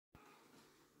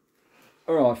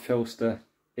Alright, Philster,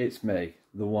 it's me,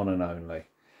 the one and only.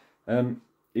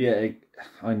 Yeah,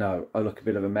 I know, I look a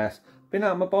bit of a mess. Been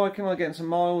out on my bike and I'm getting some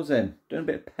miles in, doing a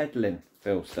bit of pedalling,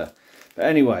 Philster. But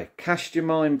anyway, cast your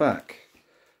mind back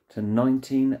to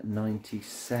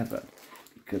 1997,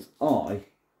 because I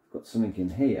got something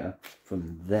in here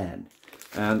from then.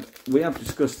 And we have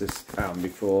discussed this album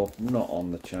before, not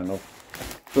on the channel,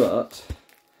 but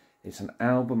it's an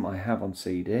album I have on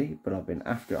CD, but I've been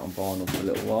after it on vinyl for a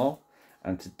little while.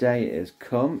 And today it has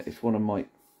come. It's one of my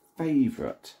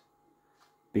favourite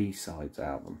B-sides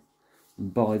album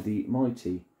by the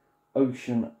mighty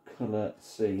Ocean Colour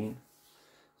Scene.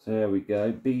 So there we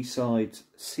go, B-sides,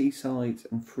 C-sides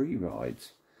and free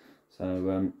rides.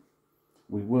 So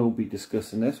we will be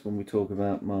discussing this when we talk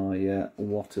about my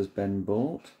What Has Been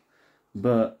Bought.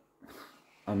 But,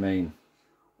 I mean,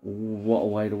 what a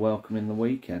way to welcome in the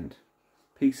weekend.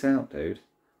 Peace out, dude.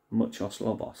 Muchos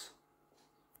lobos.